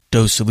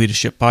Dose of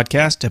Leadership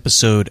Podcast,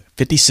 episode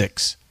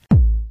 56.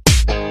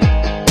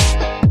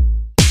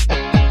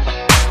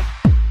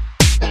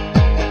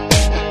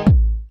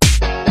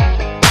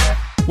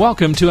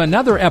 Welcome to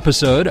another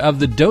episode of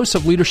the Dose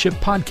of Leadership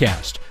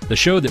Podcast, the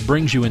show that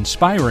brings you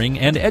inspiring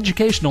and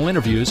educational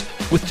interviews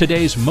with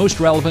today's most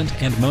relevant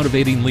and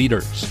motivating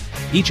leaders.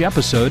 Each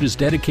episode is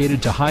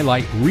dedicated to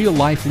highlight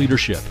real-life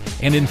leadership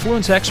and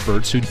influence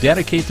experts who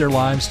dedicate their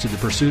lives to the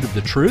pursuit of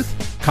the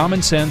truth,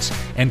 common sense,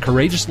 and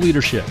courageous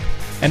leadership.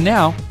 And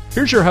now,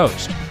 here's your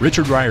host,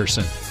 Richard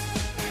Ryerson.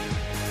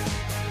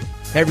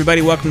 Hey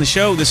everybody, welcome to the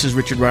show. This is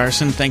Richard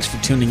Ryerson. Thanks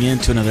for tuning in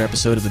to another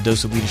episode of the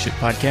Dose of Leadership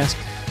Podcast.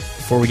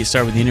 Before we get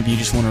started with the interview, I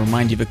just want to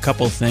remind you of a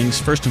couple of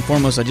things. First and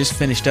foremost, I just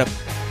finished up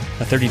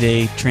a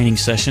 30-day training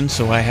session,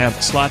 so I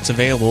have slots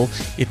available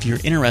if you're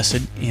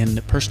interested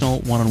in personal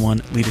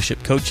one-on-one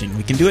leadership coaching.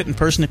 We can do it in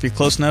person if you're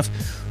close enough,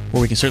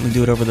 or we can certainly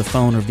do it over the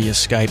phone or via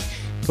Skype.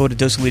 Go to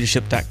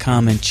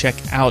doseofleadership.com and check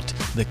out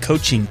the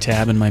coaching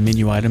tab in my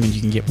menu item, and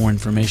you can get more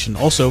information.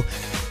 Also,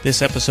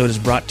 this episode is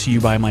brought to you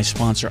by my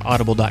sponsor,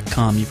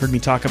 Audible.com. You've heard me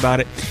talk about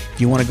it.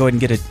 If you want to go ahead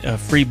and get a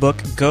free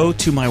book, go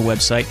to my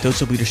website,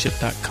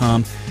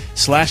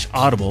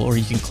 doseofleadership.com/audible, or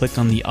you can click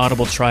on the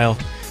Audible trial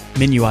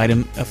menu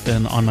item up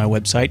on my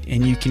website,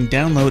 and you can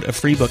download a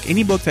free book.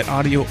 Any book that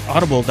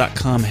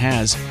Audible.com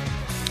has,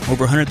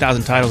 over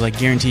 100,000 titles, I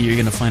guarantee you're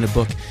going to find a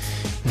book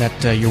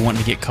that you're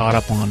wanting to get caught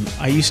up on.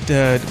 I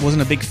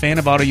wasn't a big fan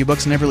of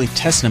audiobooks. I never really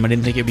tested them. I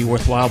didn't think it'd be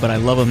worthwhile, but I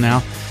love them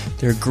now.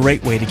 They're a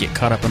great way to get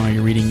caught up on all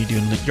your reading. You're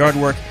doing yard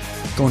work,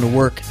 going to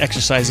work,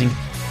 exercising.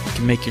 You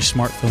can make your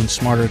smartphone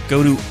smarter.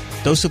 Go to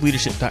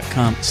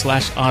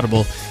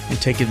doseofleadership.com/audible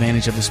and take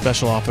advantage of the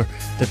special offer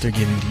that they're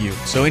giving to you.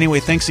 So anyway,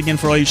 thanks again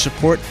for all your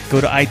support.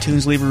 Go to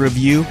iTunes, leave a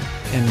review,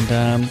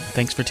 and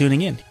thanks for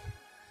tuning in.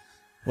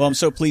 Well, I'm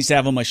so pleased to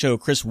have on my show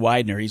Chris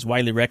Widener. He's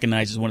widely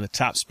recognized as one of the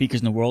top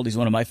speakers in the world. He's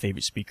one of my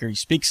favorite speakers. He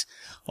speaks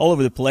all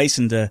over the place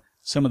and to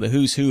some of the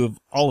who's who of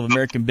all of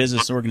American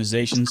business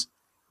organizations,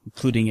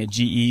 including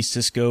GE,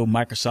 Cisco,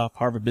 Microsoft,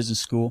 Harvard Business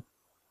School.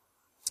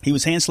 He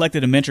was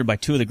hand-selected and mentored by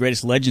two of the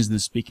greatest legends in the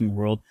speaking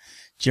world,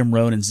 Jim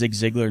Rohn and Zig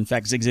Ziglar. In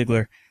fact, Zig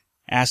Ziglar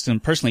asked him,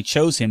 personally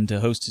chose him to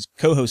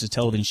co-host his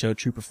television show,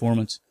 True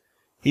Performance.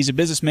 He's a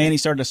businessman. He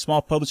started a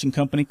small publishing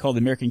company called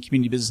the American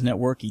Community Business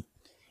Network.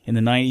 In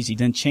the 90s, he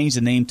then changed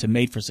the name to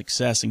Made for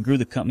Success and grew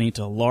the company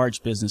into a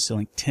large business,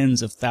 selling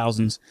tens of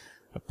thousands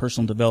of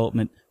personal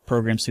development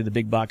programs to the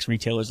big box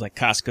retailers like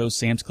Costco,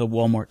 Sam's Club,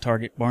 Walmart,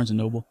 Target, Barnes &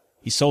 Noble.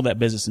 He sold that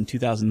business in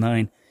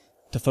 2009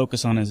 to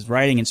focus on his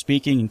writing and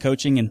speaking and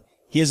coaching, and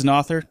he is an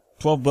author,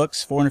 12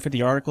 books,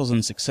 450 articles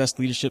on success,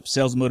 leadership,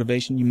 sales,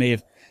 motivation. You may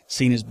have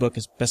seen his book,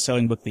 his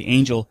best-selling book, The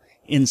Angel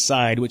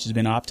Inside, which has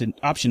been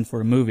optioned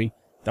for a movie,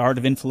 The Art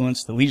of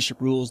Influence, The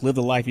Leadership Rules, Live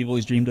the Life You've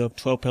Always Dreamed of,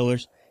 12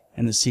 Pillars,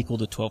 and the sequel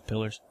to 12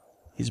 Pillars.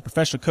 He's a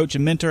professional coach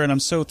and mentor, and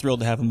I'm so thrilled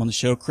to have him on the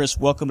show. Chris,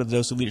 welcome to the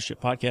Dose of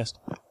Leadership Podcast.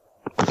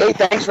 Hey,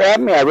 thanks for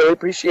having me. I really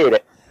appreciate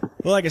it.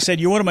 Well, like I said,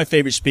 you're one of my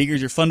favorite speakers.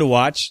 You're fun to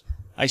watch.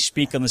 I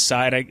speak on the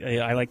side.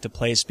 I like to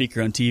play a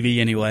speaker on TV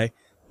anyway.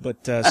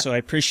 But so I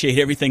appreciate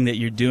everything that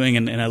you're doing,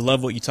 and I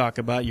love what you talk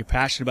about. You're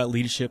passionate about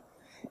leadership.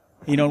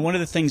 You know, one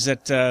of the things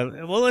that,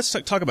 let's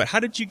talk about,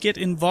 how did you get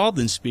involved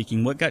in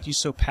speaking? What got you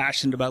so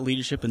passionate about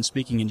leadership and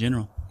speaking in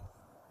general?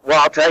 Well,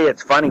 I'll tell you,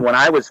 it's funny. When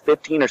I was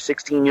 15 or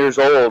 16 years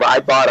old, I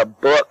bought a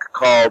book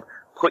called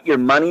Put Your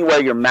Money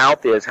Where Your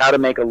Mouth Is, How to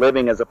Make a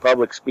Living as a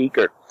Public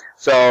Speaker.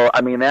 So,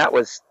 I mean, that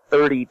was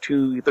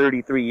 32,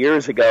 33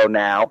 years ago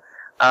now.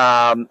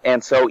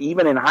 And so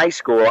even in high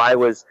school, I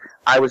was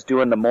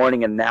doing the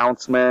morning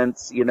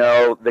announcements, you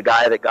know, the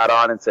guy that got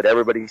on and said,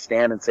 everybody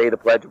stand and say the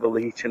Pledge of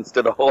Allegiance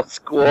to the whole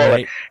school.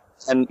 Right.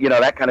 And, you know,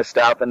 that kind of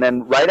stuff. And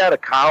then right out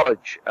of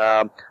college,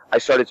 I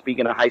started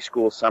speaking at high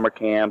school summer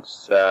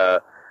camps,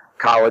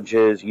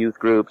 colleges, youth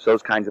groups,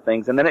 those kinds of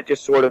things. And then it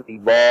just sort of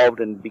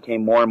evolved and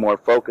became more and more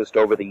focused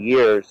over the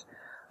years.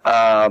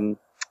 And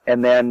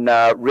then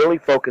really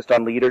focused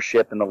on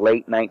leadership in the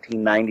late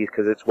 1990s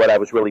because it's what I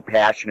was really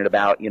passionate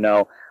about, you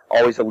know,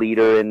 always a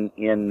leader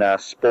in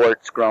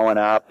sports growing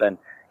up and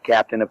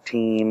captain of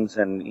teams.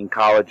 And in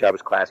college, I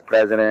was class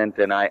president.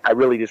 And I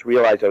really just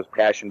realized I was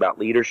passionate about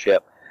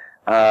leadership.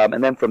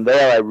 And then from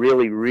there, I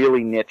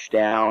really niched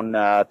down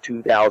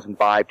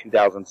 2005,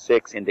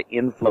 2006 into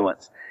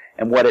influence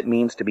and what it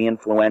means to be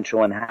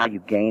influential and how you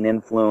gain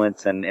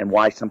influence and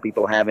why some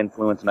people have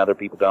influence and other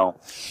people don't.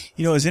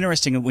 You know, it's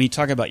interesting when you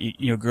talk about,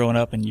 you know, growing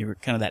up and you were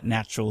kind of that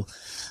natural,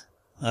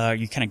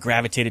 you kind of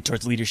gravitated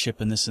towards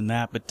leadership and this and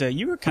that, but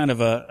you were kind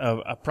of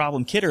a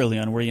problem kid early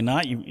on, were you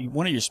not?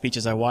 One of your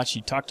speeches I watched,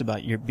 you talked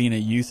about your being a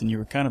youth and you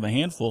were kind of a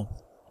handful.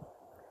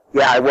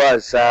 Yeah, I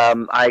was.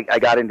 I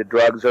got into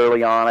drugs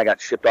early on. I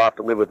got shipped off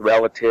to live with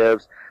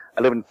relatives.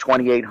 I lived in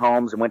 28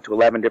 homes and went to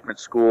 11 different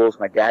schools.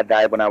 My dad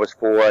died when I was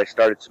 4. I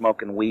started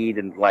smoking weed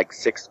in like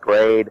 6th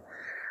grade.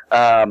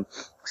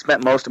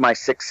 Spent most of my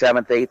 6th,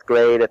 7th, 8th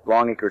grade at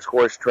Longacres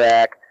Horse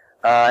Track.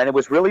 And it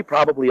was really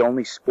probably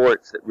only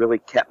sports that really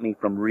kept me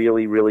from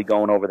really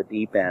going over the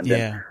deep end.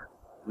 Yeah.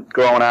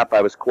 growing up,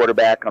 I was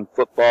quarterback on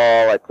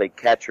football. I played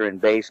catcher in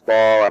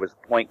baseball. I was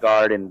point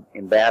guard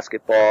in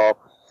basketball.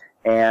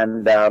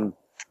 And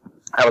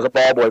I was a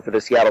ball boy for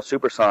the Seattle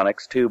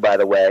Supersonics, too, by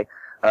the way.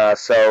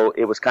 So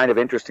it was kind of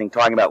interesting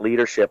talking about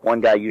leadership.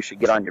 One guy you should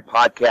get on your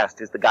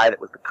podcast is the guy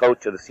that was the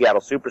coach of the Seattle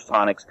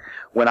Supersonics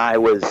when I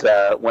was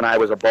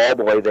a ball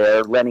boy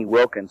there, Lenny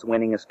Wilkens,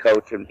 winningest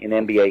coach in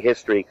NBA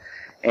history.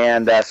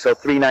 And so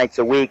 3 nights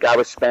a week I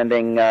was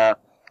spending 2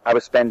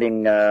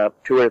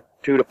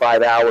 to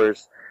 5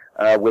 hours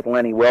with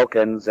Lenny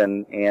Wilkens,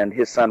 and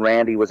his son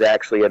Randy was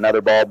actually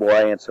another ball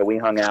boy, and so we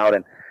hung out,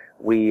 and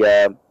we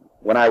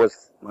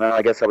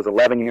I guess I was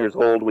 11 years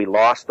old, we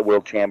lost the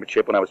World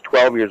Championship. When I was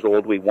 12 years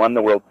old, we won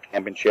the World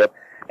Championship.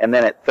 And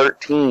then at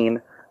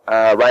 13,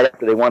 right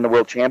after they won the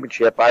World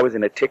Championship, I was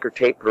in a ticker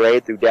tape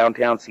parade through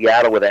downtown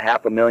Seattle with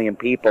 500,000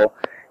 people.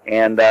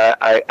 And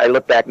I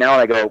look back now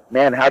and I go,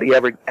 man, how do you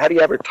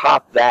ever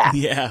top that?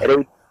 Yeah. At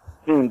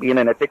 18, being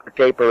in a ticker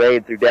tape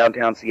parade through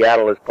downtown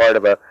Seattle as part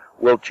of a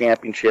World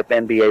Championship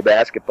NBA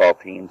basketball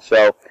team.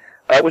 So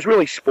it was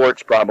really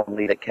sports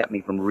probably that kept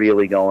me from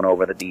really going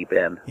over the deep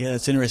end. Yeah,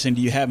 that's interesting.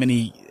 Do you have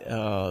any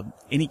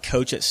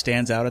coach that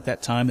stands out at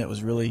that time that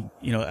was really,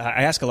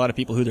 I ask a lot of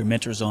people who their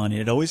mentors on,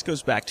 and it always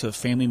goes back to a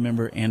family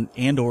member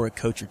and or a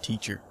coach or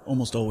teacher,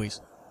 almost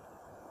always.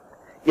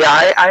 Yeah,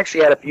 I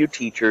actually had a few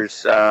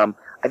teachers. I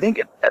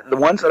think the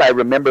ones that I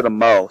remember the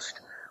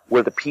most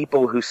were the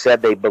people who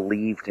said they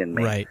believed in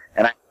me. Right.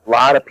 And a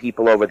lot of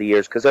people over the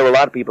years, because there were a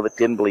lot of people that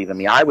didn't believe in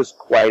me. I was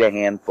quite a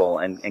handful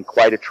and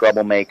quite a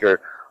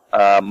troublemaker.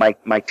 My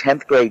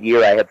 10th grade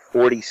year, I had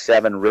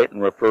 47 written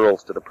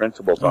referrals to the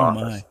principal's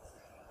office.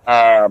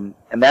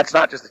 And that's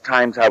not just the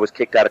times I was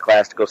kicked out of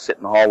class to go sit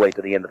in the hallway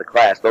to the end of the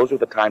class. Those were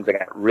the times I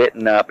got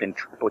written up in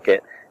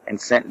triplicate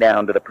and sent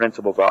down to the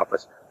principal's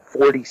office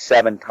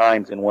 47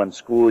 times in one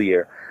school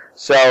year.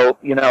 So,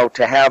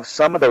 to have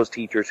some of those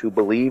teachers who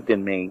believed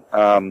in me,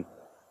 and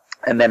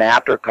then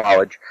after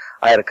college,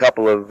 I had a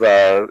couple of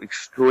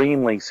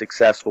extremely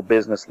successful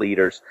business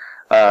leaders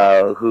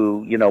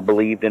who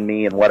believed in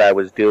me and what I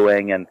was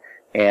doing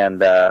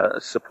and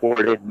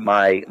supported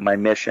my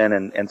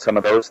mission and some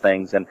of those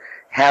things. And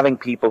having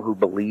people who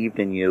believed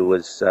in you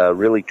was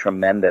really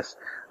tremendous,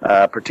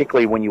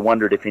 particularly when you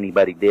wondered if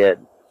anybody did.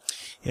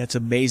 Yeah, it's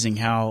amazing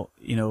how,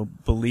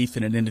 belief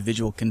in an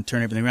individual can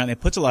turn everything around. It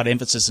puts a lot of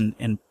emphasis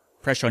and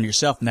pressure on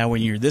yourself now when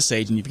you're this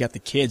age and you've got the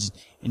kids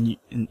and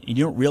you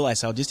don't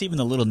realize how just even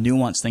the little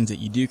nuanced things that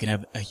you do can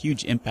have a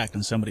huge impact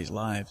on somebody's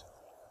lives.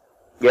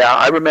 Yeah,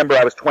 I remember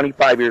I was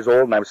 25 years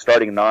old and I was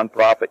starting a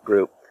nonprofit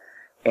group,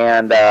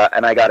 and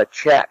I got a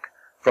check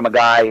from a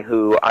guy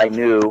who I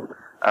knew,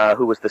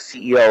 who was the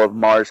CEO of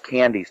Mars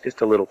Candies,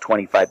 just a little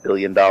 $25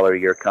 billion a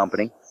year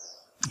company.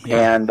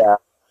 Yeah.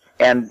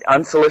 And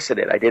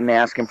unsolicited. I didn't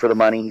ask him for the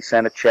money. He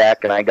sent a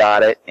check and I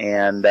got it,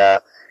 and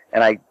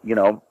I,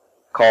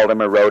 called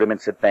him or wrote him and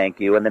said thank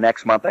you. And the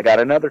next month I got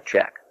another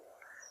check.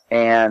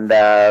 And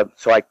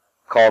so I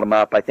called him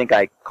up. I think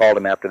I called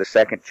him after the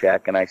second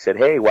check, and I said,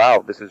 hey,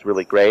 wow, this is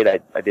really great. I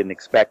didn't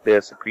expect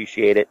this.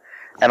 Appreciate it.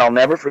 And I'll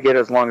never forget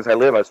as long as I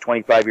live. I was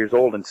 25 years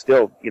old, and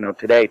still,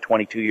 today,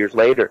 22 years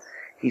later,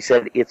 he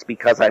said, it's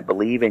because I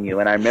believe in you.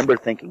 And I remember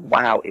thinking,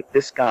 wow, if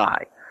this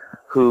guy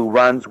who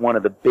runs one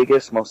of the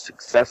biggest, most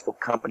successful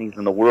companies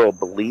in the world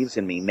believes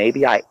in me,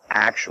 maybe I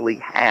actually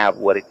have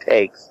what it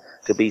takes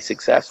to be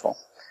successful.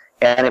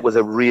 And it was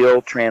a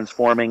real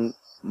transforming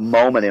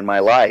moment in my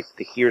life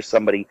to hear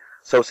somebody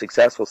so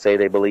successful say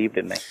they believed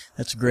in me.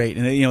 That's great.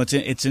 And,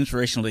 it's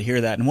inspirational to hear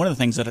that. And one of the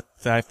things that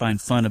I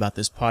find fun about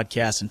this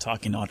podcast and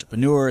talking to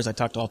entrepreneurs, I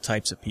talk to all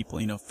types of people,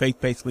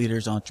 faith-based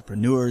leaders,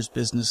 entrepreneurs,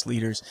 business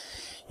leaders,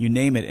 you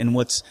name it. And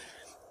what's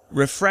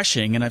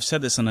refreshing, and I've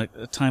said this on a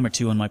time or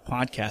two on my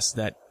podcast,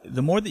 that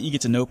the more that you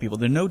get to know people,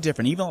 they're no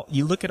different. Even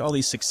you look at all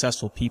these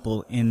successful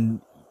people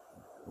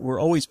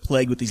we're always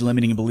plagued with these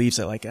limiting beliefs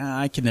that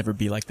I can never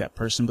be like that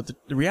person. But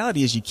the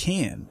reality is you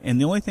can.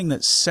 And the only thing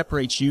that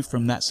separates you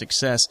from that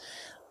success,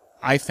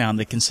 I found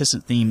the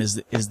consistent theme is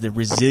the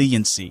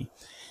resiliency,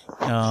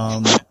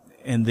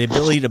 and the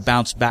ability to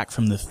bounce back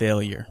from the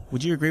failure.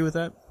 Would you agree with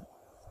that?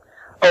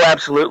 Oh,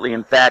 absolutely.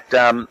 In fact,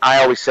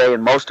 I always say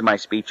in most of my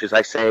speeches,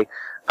 I say,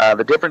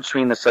 the difference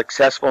between the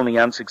successful and the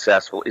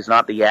unsuccessful is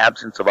not the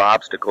absence of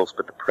obstacles,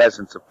 but the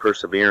presence of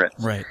perseverance.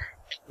 Right.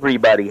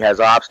 Everybody has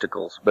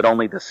obstacles, but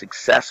only the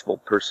successful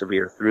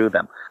persevere through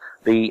them.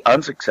 The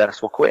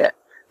unsuccessful quit.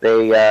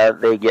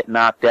 They get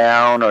knocked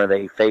down, or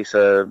they face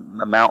a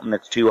mountain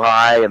that's too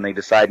high and they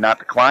decide not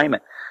to climb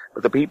it.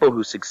 But the people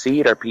who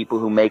succeed are people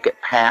who make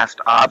it past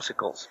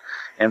obstacles.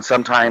 And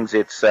sometimes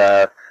it's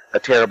a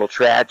terrible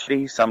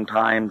tragedy,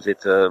 sometimes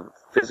it's a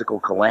physical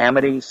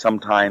calamity,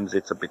 sometimes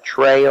it's a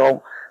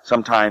betrayal,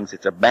 sometimes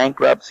it's a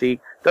bankruptcy.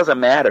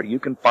 Doesn't matter. You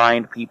can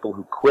find people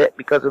who quit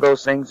because of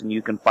those things, and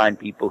you can find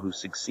people who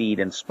succeed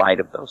in spite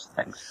of those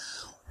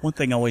things. One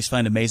thing I always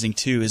find amazing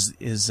too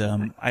is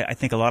I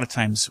think a lot of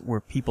times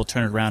where people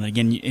turn it around,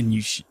 again, and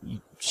you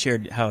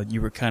shared how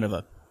you were kind of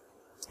a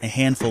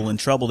handful and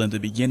troubled in the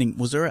beginning.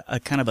 Was there a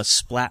kind of a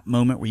splat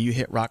moment where you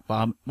hit rock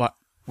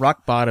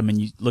rock bottom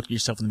and you looked at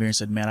yourself in the mirror and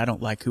said, man, I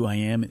don't like who I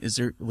am,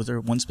 was there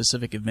one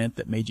specific event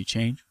that made you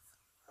change?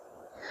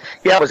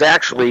 Yeah, it was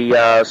actually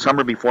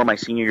summer before my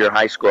senior year of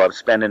high school. I was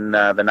spending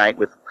the night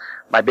with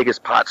my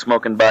biggest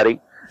pot-smoking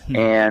buddy,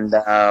 and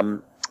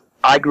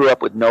I grew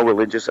up with no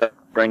religious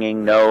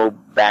upbringing, no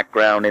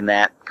background in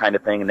that kind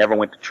of thing, and never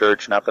went to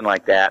church, nothing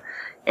like that.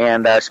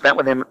 And I spent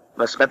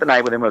the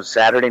night with him. It was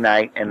Saturday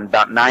night, and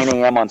about 9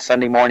 a.m. on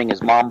Sunday morning,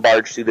 his mom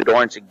barged through the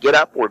door and said, "Get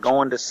up, we're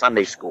going to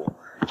Sunday school."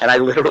 And I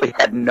literally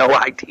had no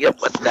idea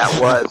what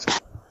that was.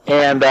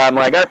 And I'm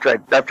like, I've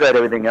tried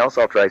everything else.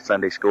 I'll try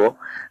Sunday school.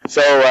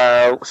 So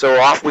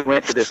off we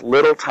went to this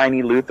little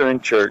tiny Lutheran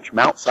church,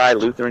 Mount Si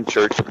Lutheran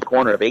Church, at the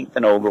corner of 8th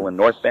and Ogle in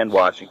North Bend,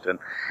 Washington.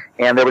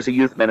 And there was a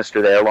youth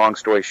minister there. Long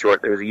story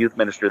short, there was a youth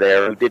minister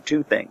there who did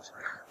two things.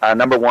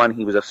 Number one,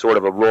 he was a sort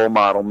of a role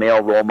model,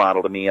 male role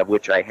model to me, of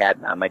which I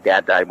had none. My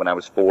dad died when I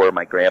was 4.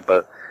 My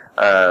grandpa,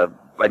 I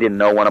didn't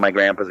know one of my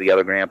grandpas. The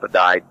other grandpa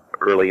died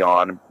early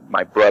on.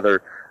 My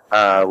brother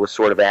was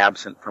sort of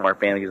absent from our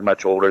family. He was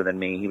much older than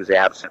me. He was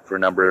absent for a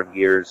number of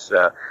years,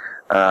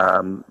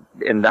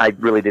 and I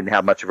really didn't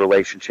have much of a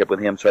relationship with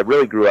him, so I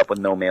really grew up with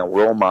no male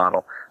role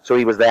model. So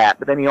he was that.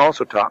 But then he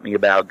also taught me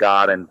about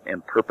God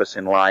and purpose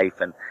in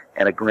life and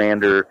a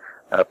grander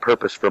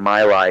purpose for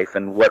my life.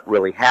 And what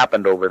really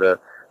happened over the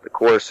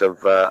course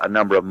of a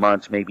number of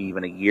months, maybe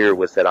even a year,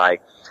 was that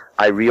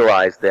I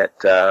realized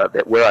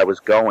that where I was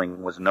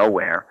going was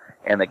nowhere,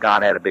 and that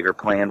God had a bigger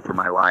plan for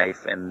my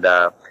life.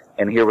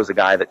 And here was a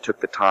guy that took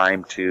the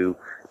time to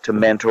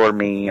mentor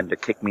me and to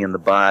kick me in the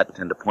butt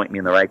and to point me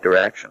in the right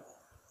direction.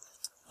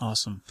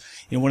 Awesome.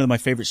 You know, one of my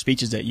favorite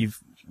speeches that you've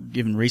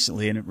given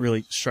recently, and it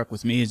really struck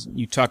with me, is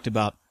you talked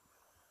about,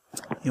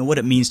 you know, what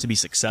it means to be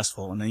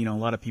successful. And, you know, a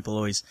lot of people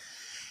always,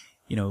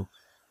 you know,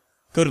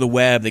 go to the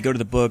web, they go to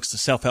the books, the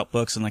self-help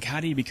books, and like, how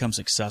do you become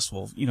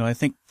successful? You know, I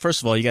think,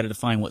 first of all, you got to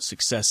define what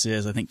success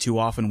is. I think too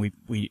often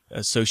we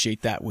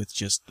associate that with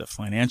just the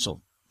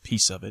financial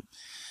piece of it.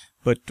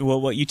 But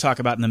what you talk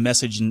about in the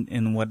message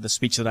and what the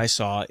speech that I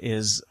saw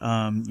is,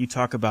 you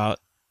talk about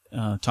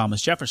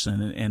Thomas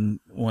Jefferson, and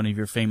one of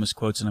your famous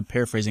quotes, and I'm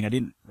paraphrasing, I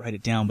didn't write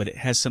it down, but it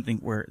has something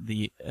where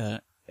the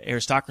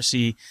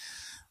aristocracy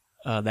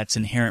that's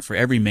inherent for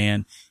every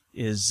man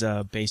is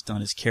based on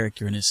his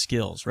character and his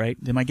skills, right?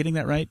 Am I getting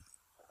that right?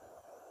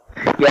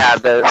 Yeah,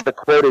 the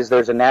quote is,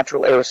 "There's a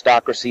natural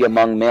aristocracy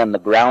among men, the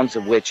grounds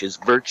of which is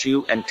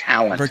virtue and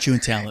talent." Virtue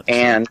and talent.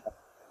 And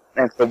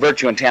so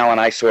virtue and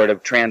talent I sort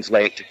of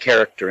translate to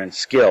character and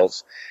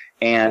skills.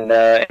 And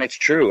it's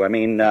true. I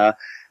mean,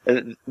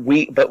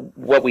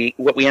 what we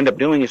end up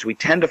doing is we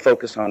tend to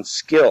focus on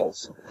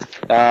skills.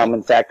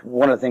 In fact,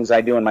 one of the things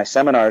I do in my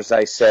seminars,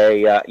 I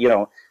say,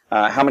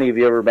 how many of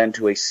you ever been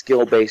to a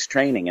skill-based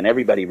training? And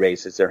everybody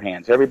raises their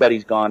hands.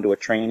 Everybody's gone to a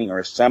training or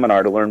a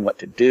seminar to learn what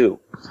to do.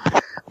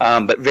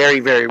 But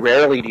very, very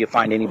rarely do you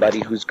find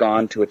anybody who's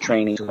gone to a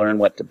training to learn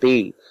what to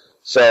be.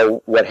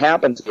 So what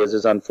happens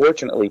is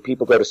unfortunately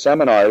people go to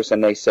seminars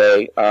and they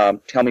say,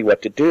 tell me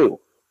what to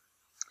do.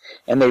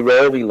 And they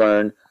rarely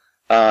learn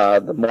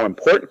the more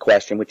important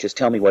question, which is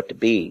tell me what to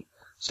be.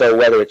 So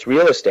whether it's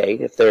real estate,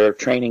 if they're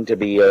training to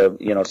be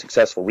a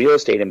successful real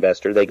estate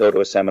investor, they go to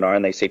a seminar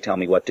and they say, tell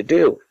me what to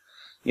do.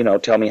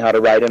 Tell me how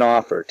to write an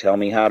offer. Tell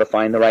me how to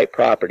find the right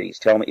properties.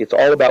 Tell me. It's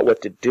all about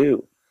what to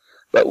do.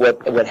 But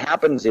what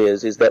happens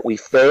is that we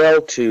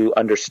fail to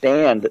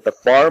understand that the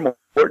far more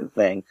important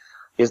thing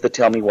is to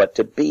tell me what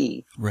to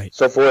be. Right.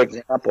 So, for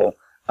example,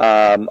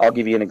 I'll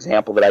give you an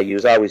example that I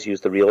use. I always use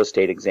the real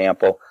estate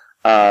example.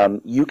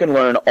 You can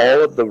learn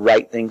all of the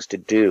right things to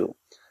do,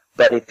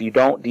 but if you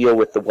don't deal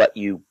with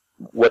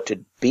what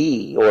to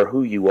be or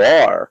who you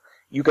are,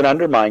 you can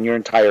undermine your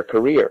entire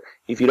career.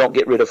 If you don't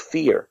get rid of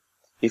fear,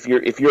 if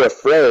you're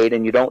afraid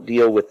and you don't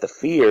deal with the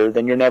fear,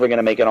 then you're never going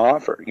to make an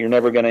offer. You're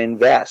never going to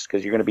invest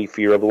because you're going to be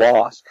fear of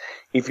loss.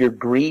 If you're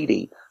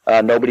greedy,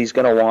 nobody's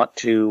going to want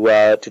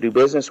to do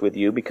business with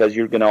you because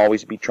you're going to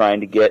always be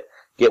trying to get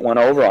one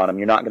over on them.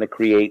 You're not going to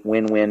create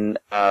win-win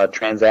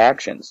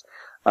transactions.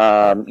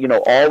 All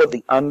of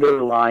the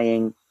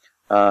underlying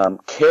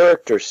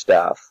character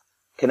stuff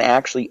can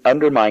actually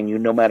undermine you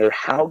no matter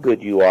how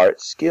good you are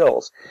at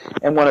skills.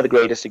 And one of the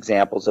greatest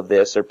examples of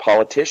this are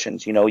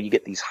politicians. You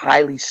get these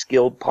highly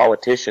skilled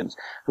politicians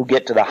who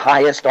get to the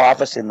highest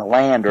office in the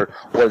land or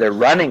they're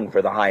running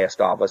for the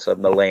highest office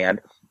of the land,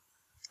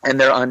 and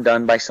they're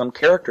undone by some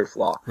character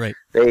flaw. Right.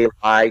 They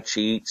lie,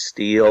 cheat,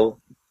 steal,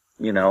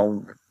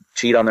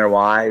 cheat on their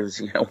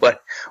wives,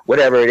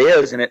 whatever it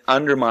is, and it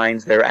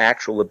undermines their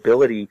actual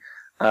ability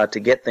to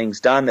get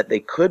things done that they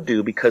could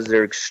do because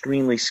they're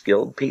extremely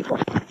skilled people.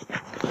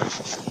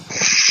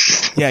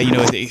 Yeah,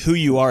 who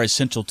you are is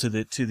central to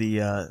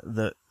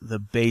the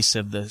base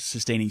of the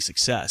sustaining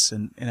success,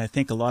 and I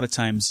think a lot of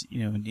times,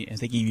 I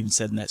think you even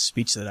said in that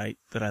speech that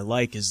I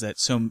like is that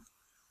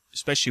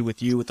especially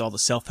with you, with all the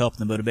self-help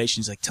and the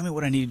motivations, like, tell me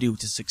what I need to do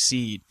to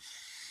succeed.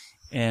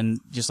 And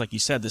just like you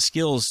said, the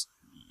skills,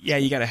 yeah,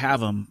 you got to have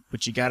them,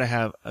 but you got to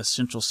have a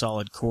central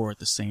solid core at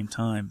the same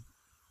time.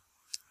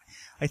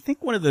 I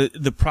think one of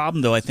the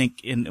problem, though, I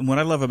think, and what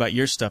I love about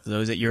your stuff, though,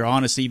 is that you're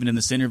honest, even in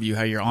this interview,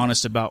 how you're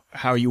honest about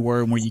how you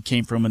were and where you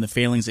came from and the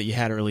failings that you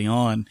had early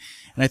on.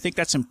 And I think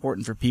that's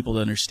important for people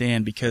to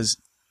understand, because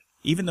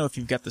even though if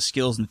you've got the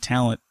skills and the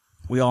talent,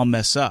 we all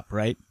mess up,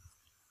 right?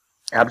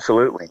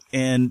 Absolutely.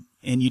 And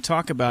you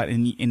talk about,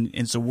 and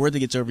it's a word that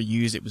gets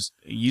overused. It was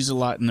used a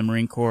lot in the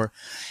Marine Corps.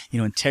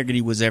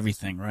 Integrity was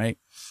everything, right?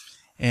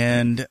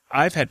 And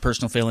I've had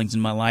personal failings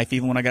in my life,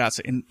 even when I got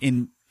outside.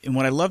 And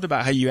what I loved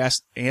about how you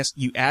asked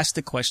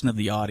the question of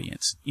the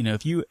audience.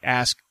 If you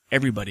ask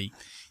everybody,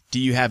 do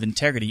you have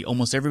integrity?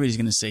 Almost everybody's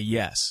going to say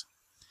yes.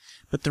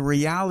 But the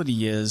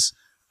reality is,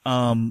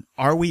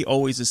 are we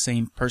always the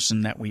same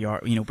person that we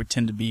are,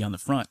 pretend to be on the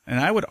front?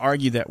 And I would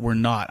argue that we're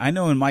not. I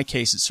know in my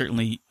case, it's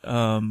certainly,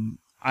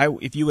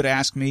 if you would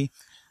ask me,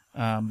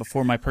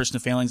 before my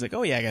personal failings, like,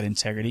 oh yeah, I got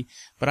integrity,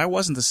 but I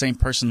wasn't the same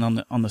person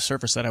on the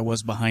surface that I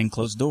was behind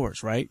closed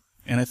doors, right?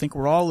 And I think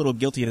we're all a little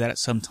guilty of that at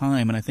some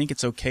time, and I think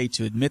it's okay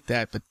to admit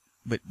that,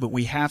 but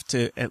we have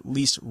to at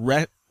least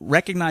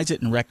recognize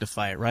it and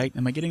rectify it, right?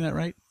 Am I getting that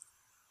right?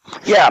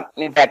 Yeah.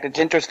 In fact, it's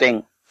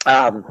interesting.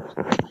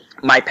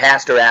 My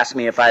pastor asked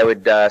me if I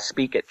would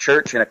speak at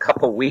church in a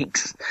couple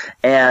weeks,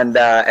 and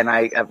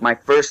my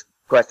first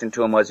question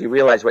to him was, you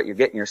realize what you're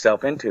getting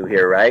yourself into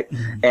here, right?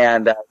 Mm-hmm.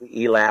 And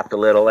he laughed a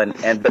little,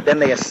 but then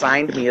they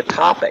assigned me a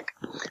topic.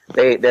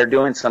 They're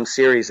doing some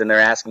series, and they're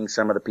asking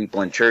some of the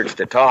people in church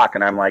to talk,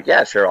 and I'm like,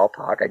 yeah, sure, I'll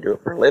talk. I do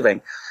it for a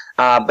living.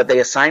 But they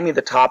assigned me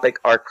the topic,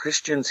 are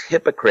Christians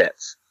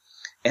hypocrites?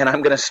 And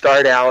I'm going to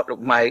start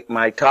out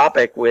my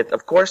topic with,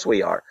 of course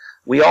we are.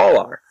 We all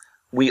are.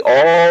 We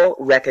all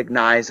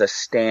recognize a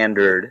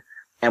standard,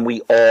 and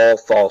we all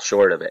fall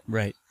short of it.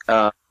 Right.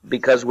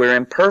 Because we're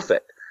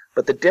imperfect.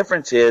 But the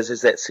difference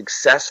is that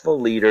successful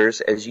leaders,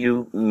 as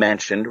you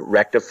mentioned,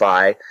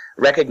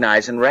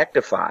 recognize and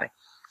rectify.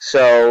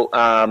 So,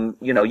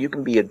 you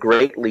can be a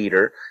great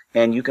leader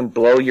and you can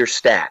blow your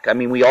stack. I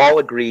mean, we all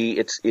agree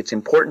it's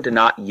important to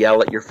not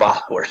yell at your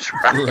followers,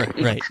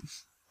 right? Right.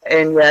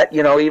 And yet,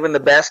 even the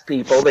best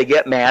people, they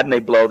get mad and they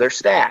blow their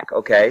stack,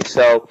 okay?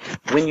 So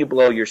when you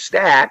blow your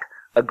stack,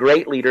 a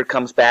great leader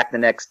comes back the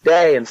next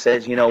day and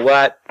says, you know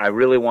what, I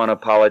really want to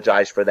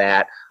apologize for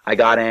that. I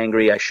got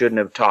angry. I shouldn't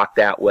have talked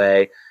that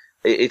way.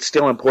 It's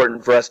still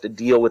important for us to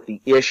deal with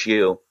the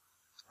issue,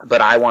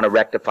 but I want to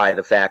rectify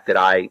the fact that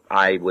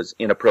I was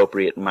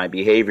inappropriate in my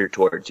behavior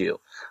towards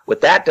you.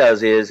 What that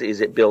does is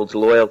it builds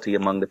loyalty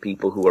among the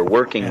people who are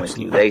working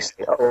Absolutely. With you. They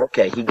say, oh,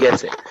 okay, he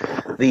gets it.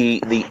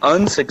 The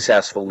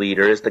unsuccessful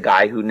leader is the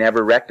guy who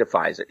never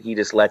rectifies it. He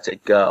just lets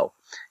it go.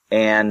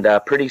 And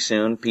pretty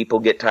soon, people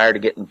get tired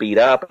of getting beat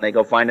up, and they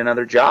go find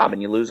another job,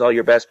 and you lose all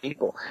your best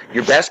people.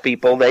 Your best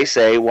people, they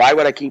say, why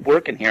would I keep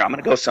working here? I'm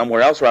going to go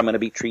somewhere else where I'm going to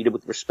be treated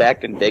with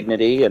respect and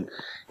dignity, and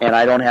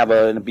I don't have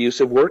an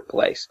abusive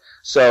workplace.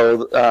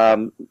 So,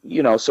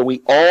 so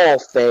we all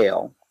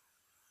fail.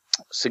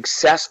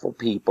 Successful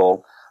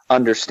people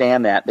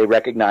understand that. They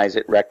recognize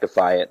it,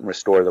 rectify it, and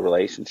restore the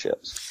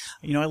relationships.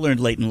 I learned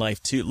later in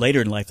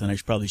life than I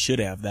probably should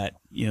have, that,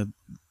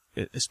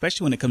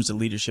 especially when it comes to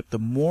leadership, the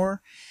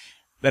more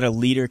that a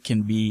leader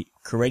can be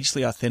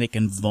courageously authentic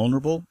and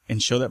vulnerable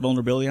and show that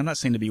vulnerability. I'm not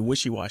saying to be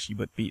wishy-washy,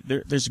 but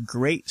there's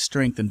great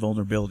strength in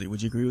vulnerability.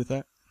 Would you agree with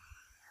that?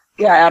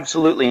 Yeah,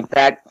 absolutely. In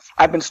fact,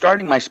 I've been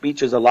starting my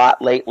speeches a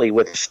lot lately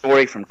with a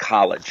story from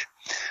college.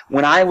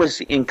 When I was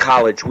in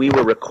college, we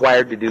were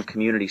required to do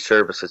community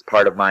service as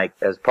part of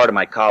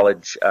my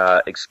college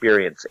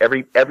experience.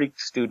 Every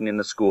student in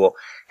the school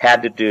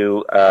had to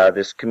do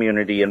this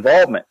community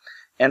involvement.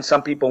 And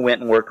some people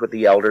went and worked with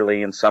the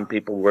elderly, and some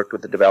people worked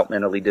with the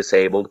developmentally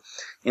disabled.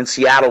 In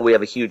Seattle, we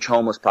have a huge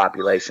homeless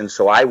population,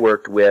 so I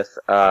worked with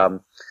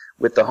the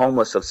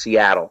homeless of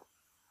Seattle.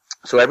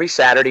 So every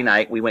Saturday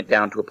night, we went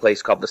down to a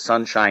place called the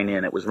Sunshine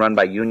Inn. It was run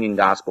by Union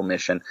Gospel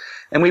Mission,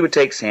 and we would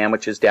take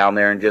sandwiches down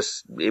there and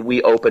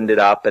we opened it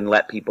up and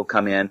let people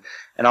come in.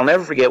 And I'll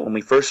never forget when we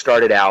first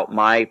started out,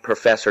 my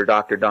professor,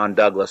 Dr. Don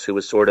Douglas, who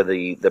was sort of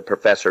the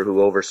professor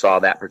who oversaw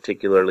that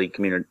particular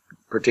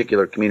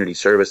community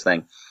service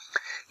thing.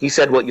 He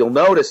said what you'll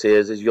notice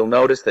is you'll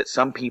notice that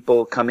some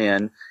people come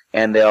in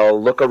and they'll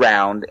look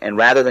around, and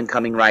rather than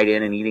coming right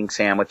in and eating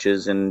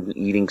sandwiches and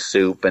eating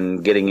soup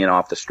and getting in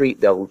off the street,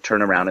 they'll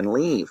turn around and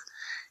leave.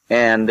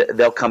 And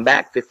they'll come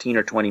back 15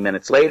 or 20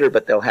 minutes later,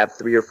 but they'll have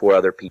 3 or 4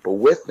 other people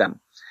with them.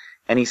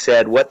 And he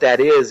said what that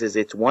is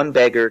it's one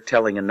beggar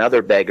telling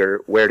another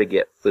beggar where to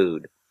get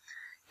food.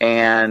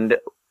 And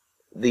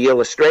the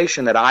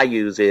illustration that I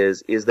use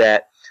is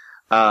that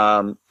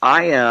I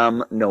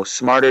am no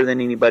smarter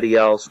than anybody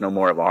else, no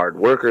more of a hard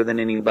worker than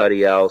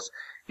anybody else,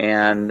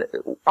 and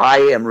I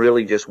am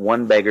really just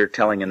one beggar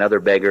telling another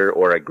beggar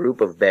or a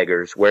group of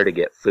beggars where to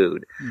get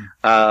food.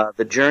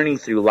 The journey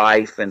through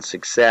life and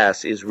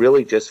success is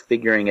really just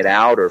figuring it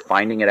out or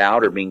finding it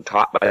out or being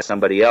taught by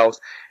somebody else,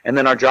 and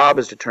then our job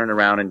is to turn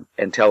around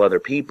and tell other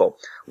people.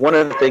 one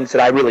of the things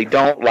that I really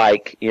don't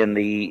like in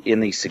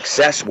the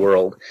success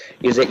world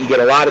is that you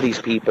get a lot of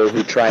these people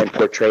who try and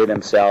portray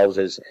themselves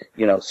as,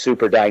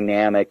 super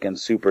dynamic and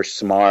super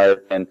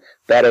smart and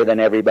better than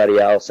everybody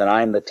else, and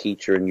I'm the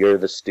teacher and you're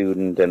the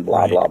student and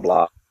blah, blah,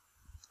 blah.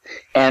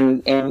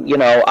 And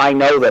I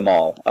know them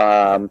all.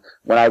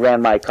 When I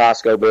ran my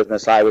Costco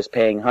business, I was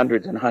paying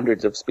hundreds and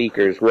hundreds of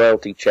speakers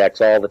royalty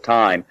checks all the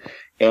time.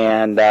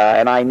 And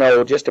I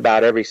know just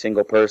about every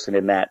single person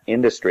in that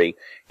industry.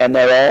 And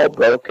they're all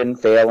broken,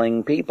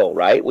 failing people,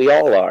 right? We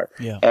all are.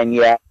 Yeah. And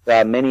yet,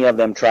 many of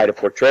them try to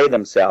portray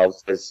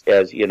themselves as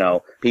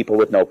people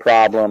with no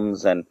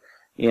problems and,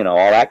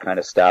 all that kind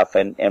of stuff.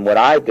 And what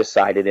I've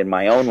decided in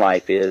my own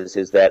life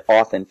is that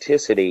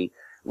authenticity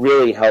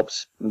really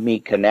helps me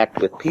connect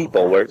with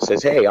people, where it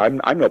says, hey, I'm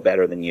no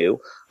better than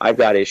you. I've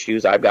got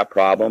issues. I've got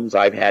problems.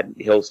 I've had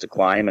hills to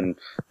climb and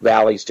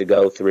valleys to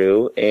go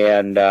through.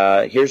 And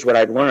here's what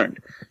I've learned.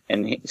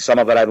 And some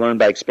of it I've learned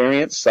by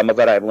experience. Some of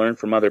it I've learned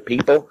from other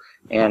people.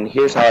 And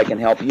here's how I can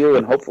help you.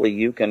 And hopefully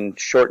you can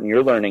shorten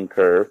your learning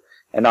curve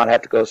and not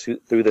have to go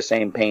through the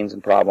same pains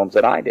and problems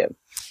that I did.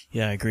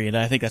 Yeah, I agree. And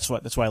I think that's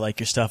why I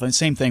like your stuff. And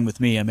same thing with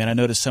me. I mean, I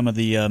noticed some of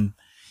the,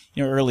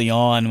 early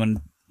on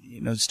when,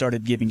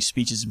 started giving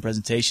speeches and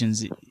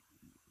presentations,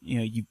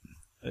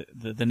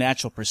 the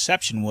natural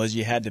perception was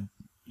you had to,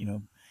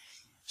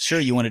 sure,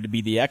 you wanted to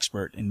be the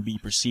expert and be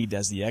perceived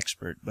as the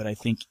expert. But I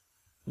think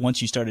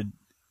once you started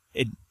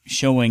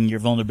showing your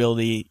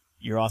vulnerability,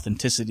 your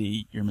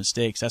authenticity, your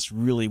mistakes, that's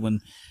really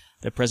when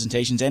the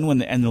presentations and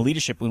the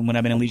leadership, when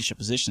I've been in leadership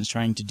positions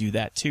trying to do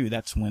that too,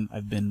 that's when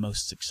I've been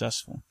most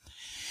successful.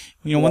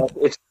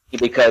 It's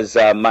because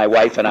my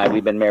wife and I,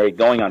 we've been married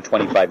going on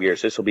 25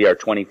 years. This will be our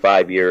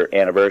 25-year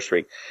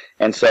anniversary.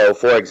 And so,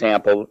 for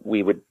example,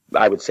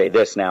 I would say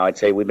this now. I'd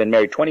say we've been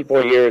married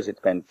 24 years. It's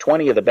been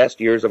 20 of the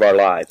best years of our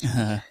lives.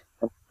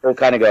 We'll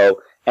kind of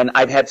go, and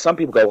I've had some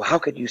people go, how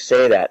could you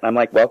say that? And I'm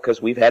like, well,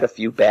 because we've had a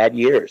few bad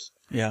years.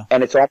 Yeah.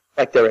 And it's almost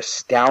like they're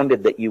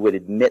astounded that you would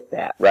admit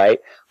that, right?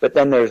 But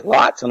then there's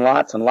lots and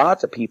lots and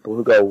lots of people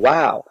who go,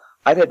 wow,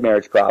 I've had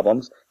marriage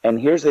problems,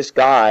 and here's this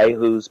guy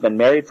who's been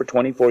married for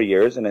 24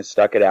 years and has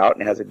stuck it out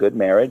and has a good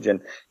marriage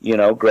and,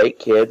 great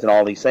kids and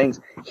all these things.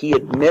 He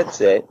admits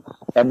it,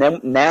 and then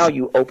now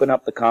you open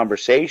up the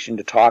conversation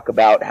to talk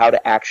about how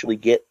to actually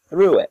get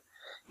through it.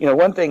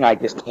 One thing I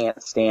just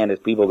can't stand is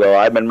people go,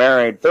 I've been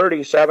married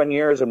 37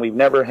 years and we've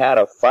never had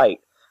a fight.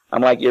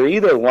 I'm like, you're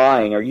either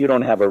lying or you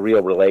don't have a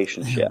real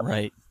relationship.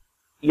 Right.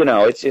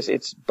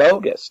 It's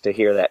bogus to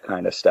hear that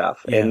kind of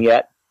stuff, Yeah. and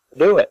yet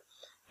do it.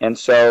 And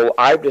so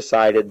I've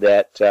decided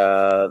that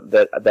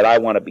I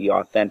want to be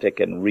authentic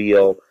and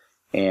real,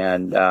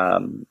 and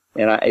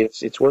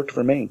it's worked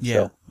for me. Yeah,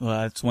 So.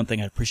 Well, that's one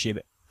thing I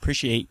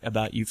appreciate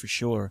about you for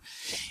sure.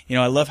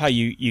 I love how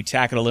you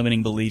tackle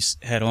limiting beliefs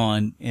head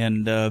on,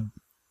 and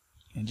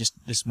just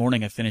this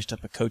morning I finished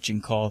up a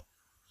coaching call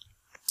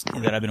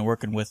that I've been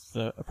working with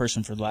a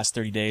person for the last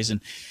 30 days,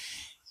 and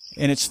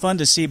it's fun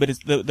to see, but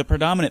it's the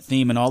predominant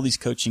theme in all these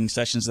coaching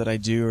sessions that I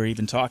do, or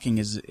even talking,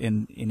 is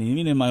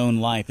even in my own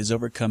life, is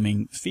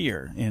overcoming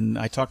fear. And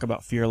I talk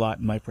about fear a lot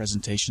in my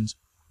presentations,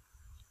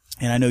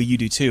 and I know you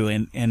do too.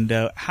 And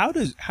how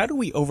do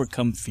we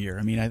overcome fear?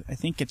 I mean, I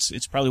think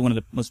it's probably one of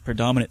the most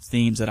predominant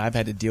themes that I've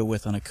had to deal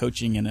with on a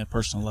coaching and a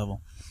personal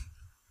level.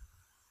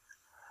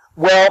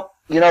 Well,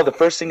 the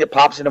first thing that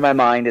pops into my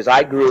mind is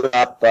I grew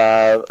up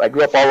all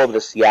over the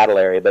Seattle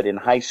area, but in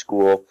high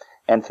school.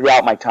 And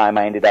throughout my time,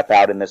 I ended up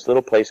out in this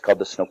little place called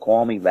the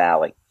Snoqualmie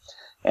Valley.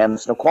 And the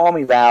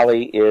Snoqualmie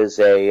Valley is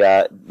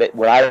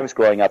when I was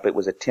growing up, it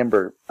was a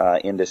timber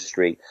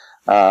industry.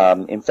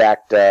 In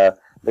fact,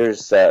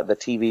 there's the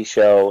TV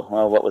show,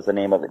 what was the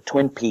name of it?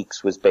 Twin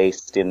Peaks was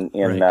based in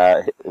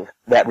Right.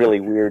 That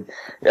really weird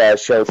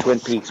show. Twin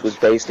Peaks was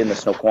based in the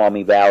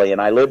Snoqualmie Valley. And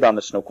I lived on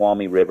the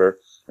Snoqualmie River,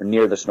 or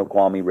near the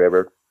Snoqualmie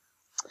River.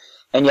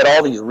 And yet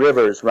all these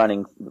rivers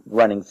running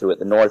through it,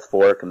 the North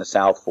Fork and the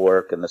South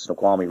Fork and the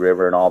Snoqualmie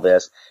River and all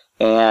this.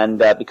 And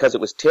because it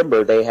was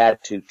timber, they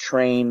had to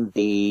train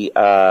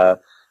the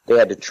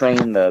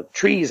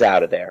trees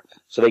out of there.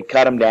 So they'd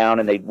cut them down,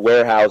 and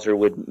Weyerhaeuser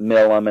would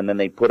mill them, and then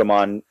they'd put them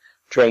on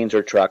trains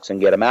or trucks and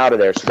get them out of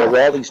there. So there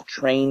were all these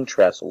train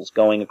trestles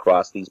going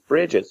across these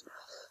bridges.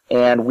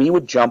 And we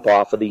would jump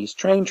off of these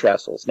train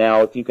trestles.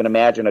 Now, if you can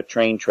imagine a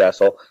train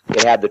trestle,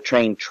 it had the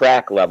train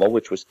track level,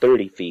 which was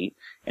 30 feet,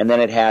 and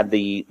then it had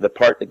the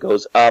part that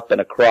goes up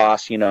and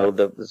across,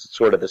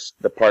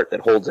 the part that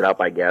holds it up,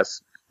 I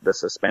guess, the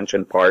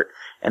suspension part,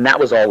 and that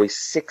was always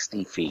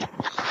 60 feet.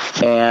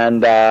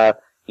 And,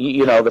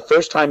 the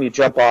first time you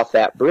jump off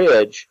that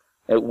bridge,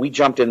 we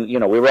jumped in,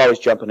 we were always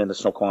jumping in the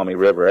Snoqualmie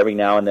River. Every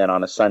now and then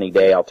on a sunny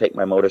day, I'll take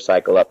my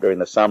motorcycle up during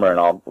the summer, and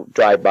I'll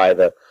drive by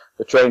the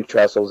train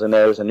trestles, and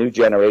there's a new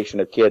generation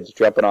of kids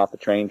jumping off the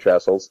train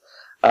trestles.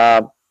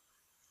 But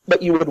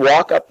you would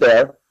walk up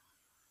there,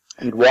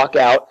 you'd walk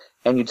out,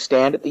 and you'd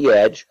stand at the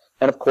edge,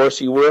 and of course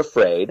you were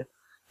afraid,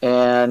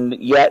 and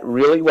yet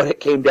really what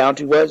it came down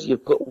to was you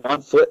put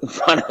one foot in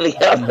front of the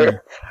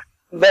other.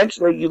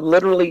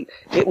 Eventually,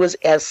 it was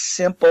as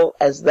simple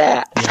as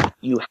that.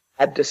 You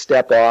had to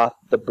step off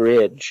the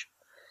bridge.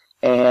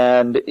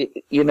 And,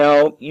 you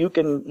know, you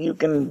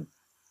can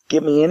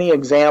give me any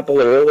example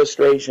or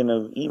illustration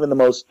of even the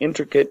most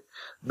intricate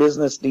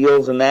business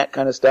deals and that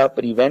kind of stuff,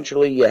 but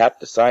eventually you have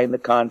to sign the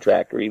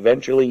contract, or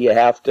eventually you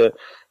have to,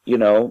 you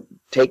know,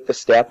 take the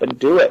step and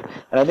do it.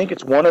 And I think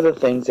it's one of the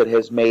things that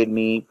has made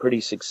me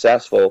pretty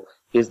successful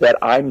is that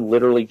I'm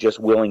literally just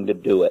willing to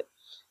do it.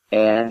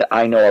 And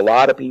I know a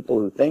lot of people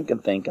who think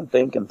and think and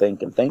think and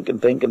think and think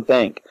and think and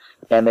think,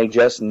 and they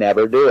just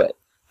never do it.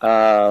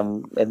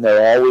 And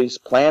they're always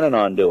planning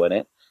on doing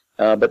it,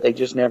 but they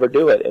just never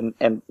do it.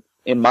 And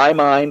in my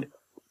mind,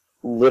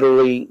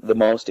 literally the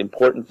most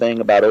important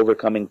thing about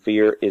overcoming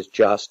fear is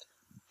just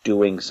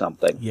doing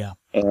something. Yeah.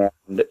 And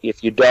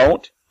if you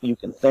don't, you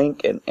can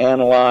think and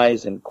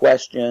analyze and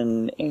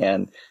question,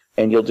 and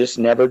you'll just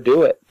never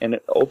do it. And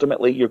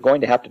ultimately, you're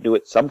going to have to do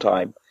it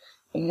sometime.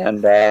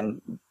 And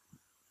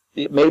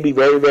it may be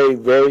very, very,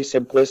 very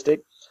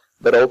simplistic,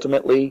 but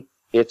ultimately,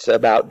 it's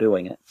about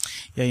doing it.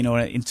 Yeah, you know,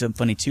 it's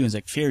funny too. Is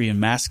like fear even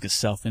masks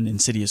itself in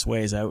insidious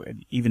ways.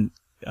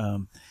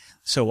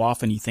 So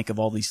often you think of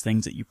all these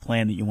things that you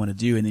plan that you want to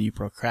do, and then you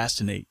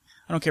procrastinate.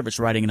 I don't care if it's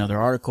writing another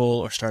article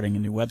or starting a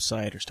new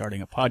website or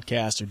starting a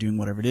podcast or doing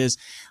whatever it is.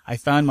 I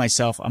found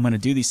myself, I'm going to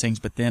do these things,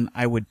 but then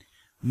I would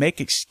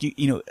make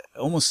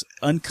almost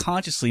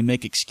unconsciously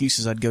make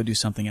excuses. I'd go do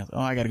something else.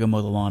 Oh, I got to go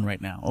mow the lawn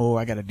right now. Oh,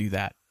 I got to do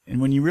that. And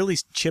when you really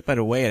chip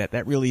away at it,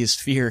 that really is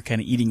fear kind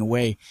of eating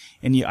away.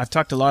 And I've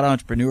talked to a lot of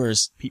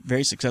entrepreneurs,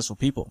 very successful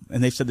people,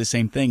 and they've said the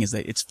same thing, is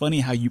that it's funny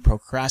how you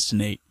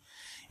procrastinate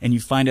and you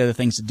find other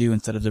things to do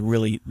instead of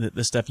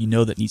the stuff you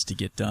know that needs to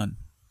get done.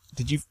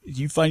 Did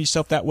you find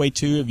yourself that way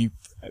too? Have you,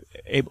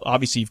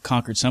 obviously you've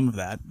conquered some of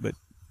that, but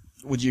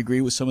would you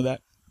agree with some of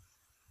that?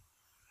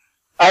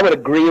 I would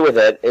agree with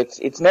it.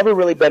 It's never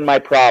really been my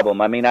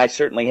problem. I mean, I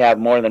certainly have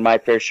more than my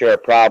fair share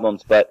of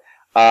problems, but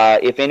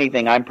if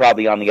anything, I'm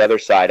probably on the other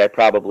side. I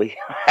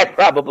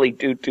probably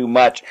do too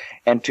much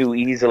and too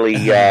easily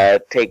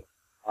take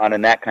on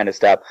and that kind of